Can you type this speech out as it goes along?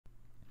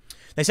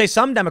They say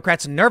some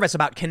Democrats nervous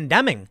about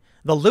condemning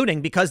the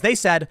looting because they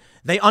said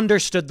they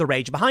understood the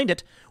rage behind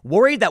it,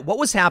 worried that what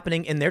was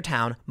happening in their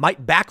town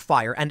might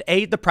backfire and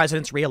aid the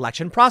president's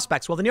re-election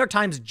prospects. Well, the New York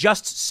Times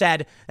just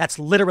said that's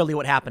literally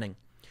what's happening.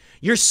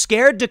 You're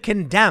scared to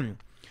condemn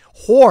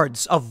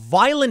hordes of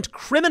violent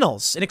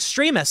criminals and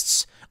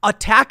extremists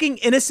attacking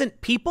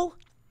innocent people?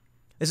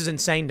 This is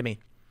insane to me.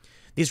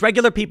 These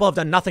regular people have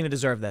done nothing to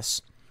deserve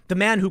this. The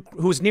man who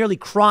was nearly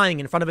crying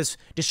in front of his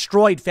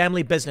destroyed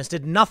family business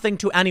did nothing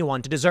to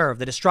anyone to deserve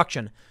the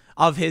destruction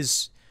of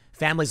his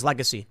family's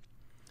legacy.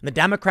 And the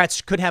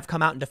Democrats could have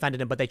come out and defended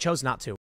him, but they chose not to.